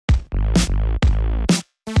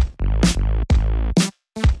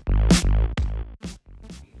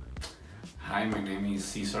is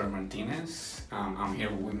Cesar Martinez. I'm here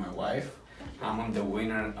with my wife. I'm the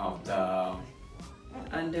winner of the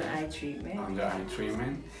under eye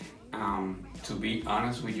treatment. To be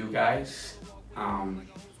honest with you guys,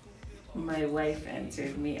 my wife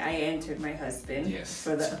entered me. I entered my husband. Yes.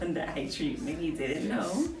 For the under eye treatment. He didn't Yes.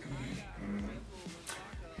 know.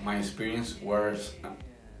 My experience was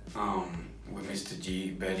with Mr. G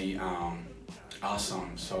very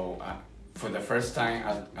awesome. So for the first time,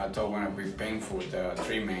 I thought it would be painful, the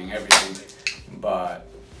treatment and everything, but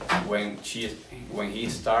when he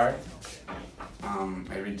started,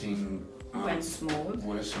 everything Went smooth.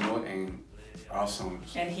 And awesome.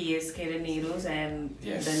 And he is scared of needles, and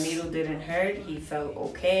Yes. the needle didn't hurt. He felt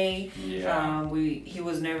okay. Yeah. He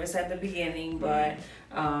was nervous at the beginning, but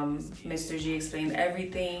Mr. G explained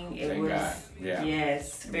everything. It Thank was God. Yeah.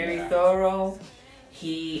 yes, very Yeah. thorough.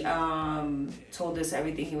 He told us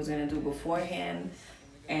everything he was gonna do beforehand,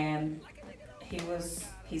 and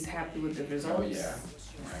he's happy with the results.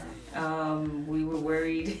 Oh yeah. We were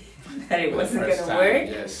worried that it For the wasn't first gonna time, work.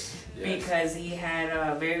 Yes. Because he had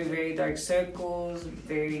very, very dark circles,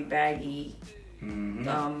 very baggy,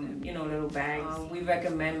 little bags. We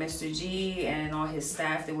recommend Mr. G and all his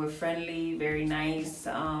staff. They were friendly, very nice.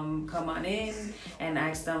 Come on in and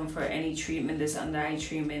ask them for any treatment, this under eye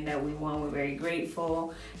treatment that we want. We're very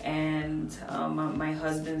grateful. And my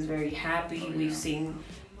husband's very happy.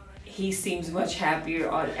 He seems much happier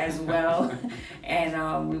as well. And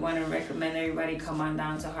we want to recommend everybody come on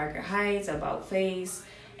down to Harker Heights, About Face,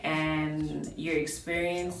 and your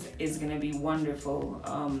experience is going to be wonderful.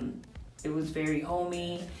 It was very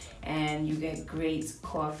homey, and you get great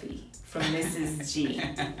coffee from Mrs. G.